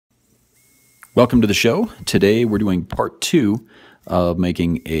Welcome to the show. Today we're doing part 2 of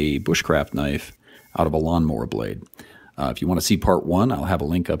making a bushcraft knife out of a lawnmower blade. If you want to see part 1, I'll have a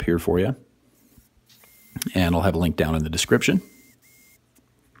link up here for you. And I'll have a link down in the description.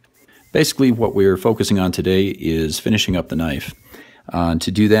 Basically what we're focusing on today is finishing up the knife. To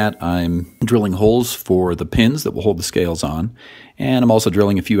do that, I'm drilling holes for the pins that will hold the scales on. And I'm also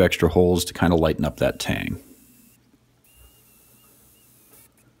drilling a few extra holes to kind of lighten up that tang.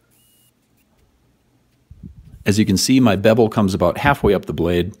 As you can see, my bevel comes about halfway up the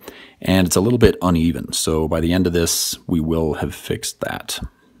blade, and it's a little bit uneven, so by the end of this, we will have fixed that.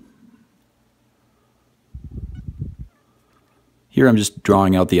 Here I'm just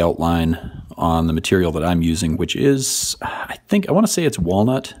drawing out the outline on the material that I'm using, which is, I want to say it's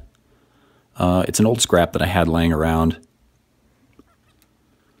walnut. It's an old scrap that I had laying around.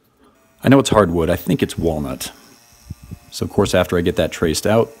 I know it's hardwood, I think it's walnut. So of course, after I get that traced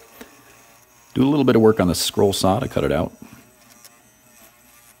out, do a little bit of work on the scroll saw to cut it out.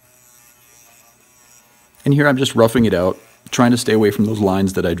 And here I'm just roughing it out, trying to stay away from those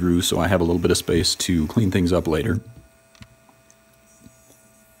lines that I drew so I have a little bit of space to clean things up later.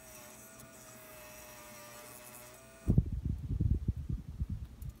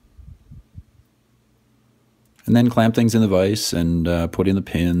 And then clamp things in the vise and put in the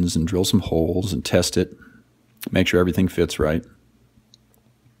pins and drill some holes and test it. Make sure everything fits right.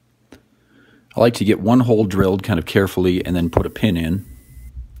 I like to get one hole drilled kind of carefully and then put a pin in.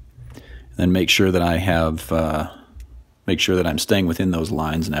 And then make sure that I have, I'm staying within those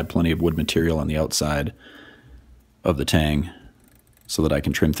lines and add plenty of wood material on the outside of the tang so that I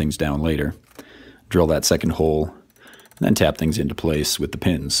can trim things down later. Drill that second hole and then tap things into place with the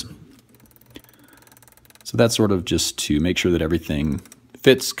pins. So that's sort of just to make sure that everything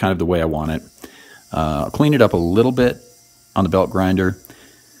fits kind of the way I want it. I'll clean it up a little bit on the belt grinder.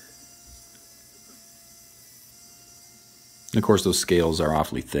 And of course, those scales are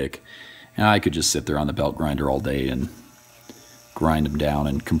awfully thick. And I could just sit there on the belt grinder all day and grind them down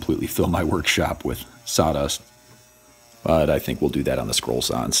and completely fill my workshop with sawdust. But I think we'll do that on the scroll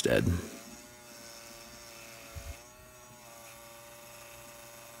saw instead.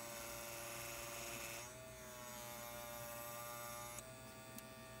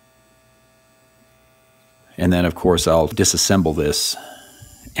 And then, of course, I'll disassemble this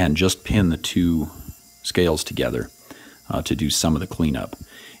and just pin the two scales together. To do some of the cleanup.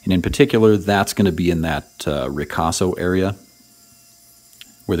 And in particular, that's going to be in that ricasso area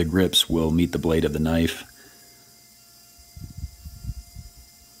where the grips will meet the blade of the knife.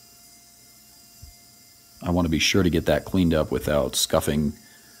 I want to be sure to get that cleaned up without scuffing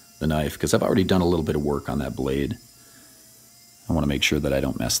the knife because I've already done a little bit of work on that blade. I want to make sure that I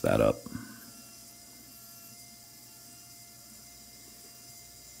don't mess that up.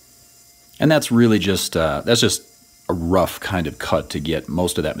 And that's really just, that's just a rough kind of cut to get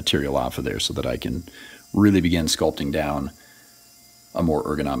most of that material off of there so that I can really begin sculpting down a more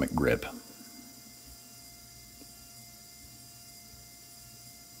ergonomic grip.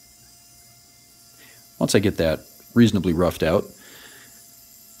 Once I get that reasonably roughed out,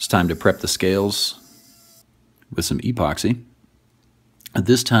 it's time to prep the scales with some epoxy. At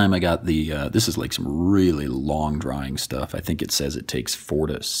this time I got the, this is like some really long drying stuff. I think it says it takes 4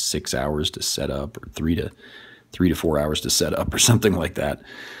 to 6 hours to set up, or 3 to 4 hours to set up or something like that.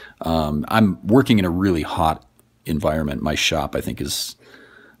 I'm working in a really hot environment. My shop, I think, is,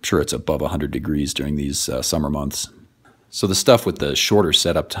 I'm sure it's above 100 degrees during these summer months. So the stuff with the shorter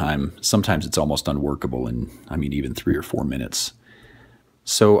setup time, sometimes it's almost unworkable in, I mean, even 3 or 4 minutes.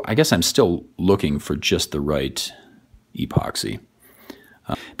 So I guess I'm still looking for just the right epoxy.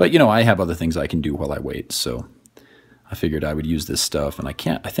 But, you know, I have other things I can do while I wait, so I figured I would use this stuff, and I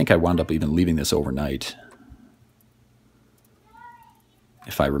think I wound up even leaving this overnight,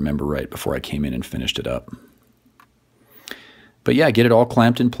 if I remember right, before I came in and finished it up. But yeah, get it all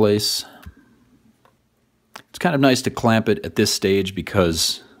clamped in place. It's kind of nice to clamp it at this stage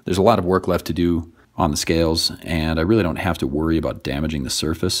because there's a lot of work left to do on the scales, and I really don't have to worry about damaging the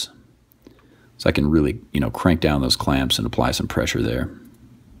surface. So I can really, you know, crank down those clamps and apply some pressure there.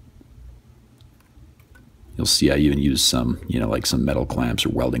 You'll see I even use some, you know, like some metal clamps or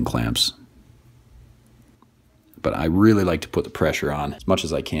welding clamps. But I really like to put the pressure on as much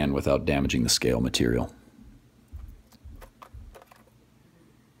as I can without damaging the scale material.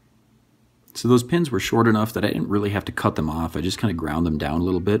 So those pins were short enough that I didn't really have to cut them off. I just kind of ground them down a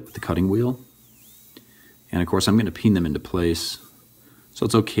little bit with the cutting wheel. And of course I'm going to pin them into place. So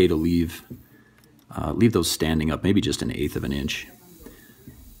it's okay to leave those standing up, maybe just 1/8 of an inch.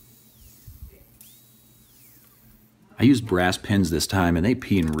 I used brass pins this time and they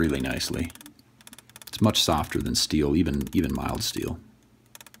peen really nicely. It's much softer than steel, even mild steel.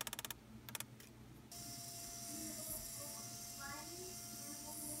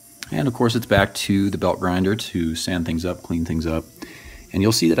 And of course it's back to the belt grinder to sand things up, clean things up. And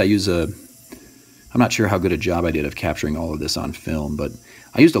you'll see that I use I'm not sure how good a job I did of capturing all of this on film, but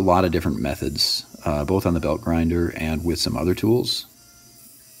I used a lot of different methods, both on the belt grinder and with some other tools,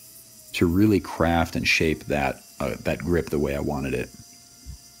 to really craft and shape that grip the way I wanted it.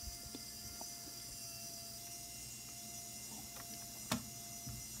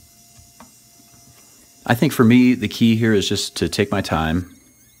 I think for me, the key here is just to take my time,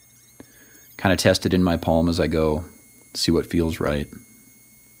 kind of test it in my palm as I go, see what feels right.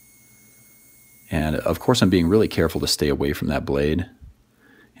 And of course, I'm being really careful to stay away from that blade.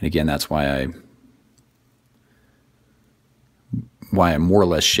 And again, that's why I more or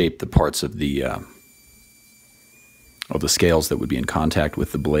less shape the parts of the scales that would be in contact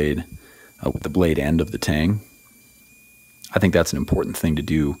with the blade end of the tang. I think that's an important thing to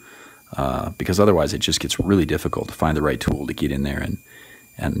do because otherwise it just gets really difficult to find the right tool to get in there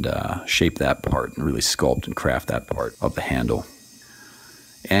and shape that part and really sculpt and craft that part of the handle.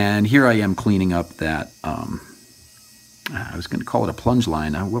 And here I am cleaning up that, I was going to call it a plunge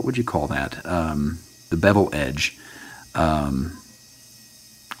line. What would you call that? The bevel edge. I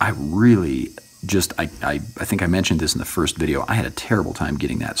really just, I think I mentioned this in the first video, I had a terrible time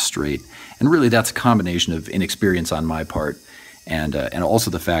getting that straight. And really that's a combination of inexperience on my part and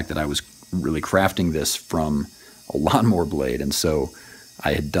also the fact that I was really crafting this from a lawnmower blade. And so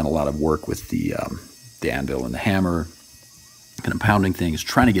I had done a lot of work with the anvil and the hammer, kind of pounding things,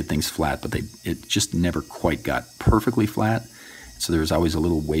 trying to get things flat, but it just never quite got perfectly flat. So there was always a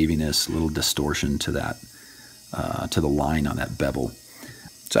little waviness, a little distortion to that, to the line on that bevel.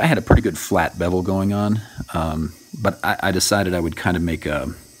 So I had a pretty good flat bevel going on, but I decided I would kind of make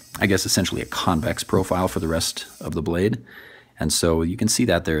I guess essentially a convex profile for the rest of the blade. And so you can see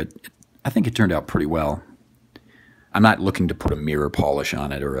that there. I think it turned out pretty well. I'm not looking to put a mirror polish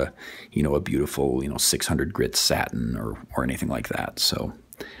on it or a beautiful 600 grit satin or anything like that. So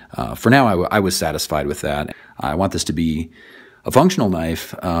for now, I was satisfied with that. I want this to be a functional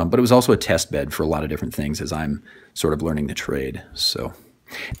knife, but it was also a test bed for a lot of different things as I'm sort of learning the trade. So,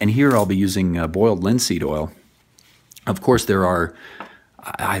 and here I'll be using boiled linseed oil. Of course, there's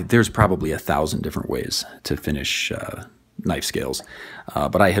probably 1,000 different ways to finish knife scales,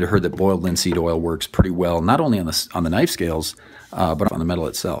 but I had heard that boiled linseed oil works pretty well, not only on the knife scales, but on the metal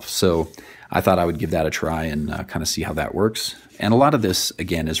itself. So I thought I would give that a try and kind of see how that works. And a lot of this,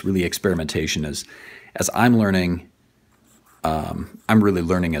 again, is really experimentation. As I'm learning, I'm really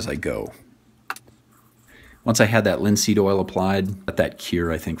learning as I go. Once I had that linseed oil applied, let that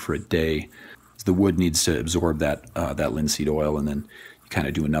cure, I think, for a day. The wood needs to absorb that linseed oil, and then you kind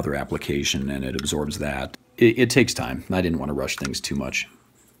of do another application, and it absorbs that. It takes time. I didn't want to rush things too much.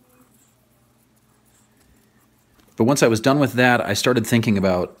 But once I was done with that, I started thinking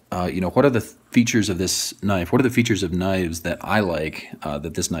about, what are the features of this knife? What are the features of knives that I like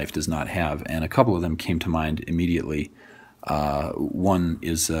that this knife does not have? And a couple of them came to mind immediately. One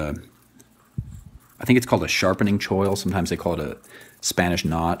is, I think it's called a sharpening choil. Sometimes they call it a Spanish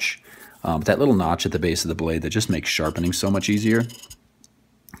notch. But that little notch at the base of the blade that just makes sharpening so much easier.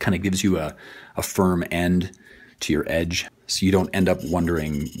 Kind of gives you a firm end to your edge, so you don't end up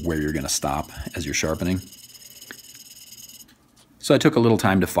wondering where you're going to stop as you're sharpening. So I took a little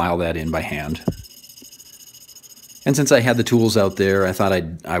time to file that in by hand. And since I had the tools out there, I thought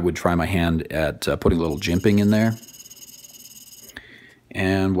I would try my hand at putting a little jimping in there.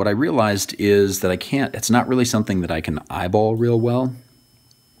 And what I realized is that it's not really something that I can eyeball real well.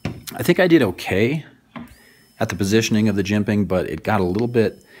 I think I did okay at the positioning of the jimping, but it got a little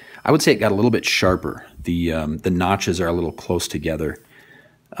bit, I would say it got a little bit sharper. The notches are a little close together,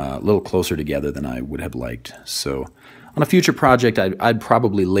 a little closer together than I would have liked. So on a future project, I'd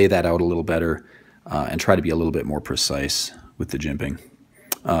probably lay that out a little better and try to be a little bit more precise with the jimping.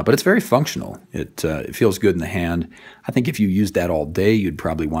 But it's very functional. It feels good in the hand. I think if you used that all day, you'd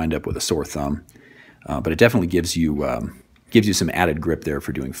probably wind up with a sore thumb. But it definitely gives you some added grip there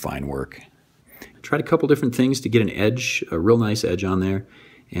for doing fine work. I tried a couple different things to get an edge, a real nice edge on there.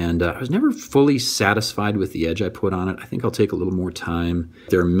 And I was never fully satisfied with the edge I put on it. I think I'll take a little more time.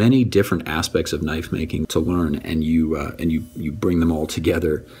 There are many different aspects of knife making to learn, and you bring them all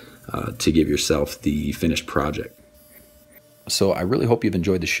together to give yourself the finished project. So I really hope you've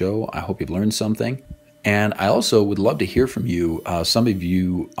enjoyed the show. I hope you've learned something. And I also would love to hear from you. Some of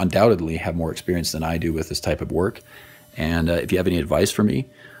you undoubtedly have more experience than I do with this type of work. And if you have any advice for me,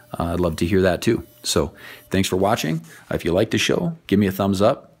 I'd love to hear that too. So thanks for watching. If you like the show, give me a thumbs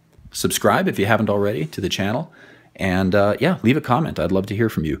up. Subscribe if you haven't already to the channel. And yeah, leave a comment. I'd love to hear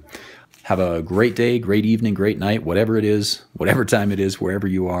from you. Have a great day, great evening, great night, whatever it is, whatever time it is, wherever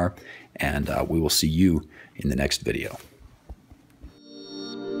you are. And we will see you in the next video.